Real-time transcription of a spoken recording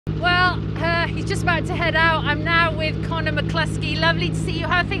just about to head out. I'm now with Connor McCloskey. Lovely to see you.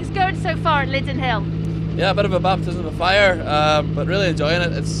 How are things going so far at Liddon Hill? Yeah, a bit of a baptism of fire, but really enjoying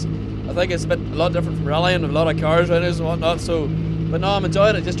it. I think it's a lot different from rallying with a lot of cars around us and whatnot. But no, I'm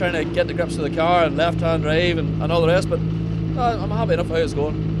enjoying it. Just trying to get the grips of the car and left-hand drive and all the rest. But no, I'm happy enough how it's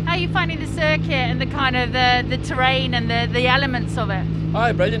going. How are you finding the circuit and the kind of the terrain and the elements of it?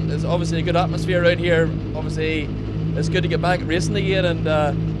 Aye, brilliant. There's obviously a good atmosphere around here. Obviously, it's good to get back racing again,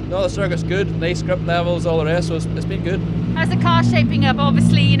 and no, the circuit's good. Nice grip levels, all the rest. So it's been good. How's the car shaping up?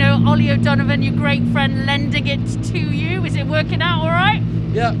 Obviously, you know, Ollie O'Donovan, your great friend, lending it to you. Is it working out all right?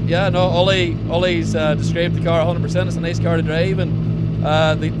 Yeah, no, Ollie's described the car 100%. It's a nice car to drive, and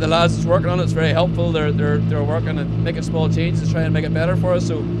the lads that's working on it's very helpful. They're working and making small changes to try and make it better for us.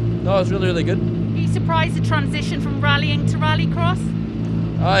 So no, it's really good. Are you surprised the transition from rallying to rallycross?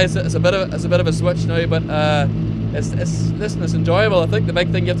 It's a bit of a switch now, but it's enjoyable. I think the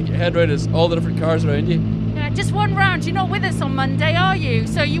big thing you have to get your head around is all the different cars around you. Yeah, just one round. You're not with us on Monday, are you?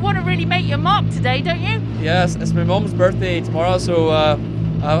 So you want to really make your mark today, don't you? Yes, it's my mum's birthday tomorrow, so I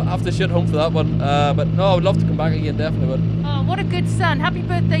have to shoot home for that one. But no, I would love to come back again, definitely would. Oh, what a good son. Happy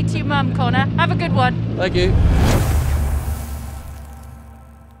birthday to your mum, Connor. Have a good one. Thank you.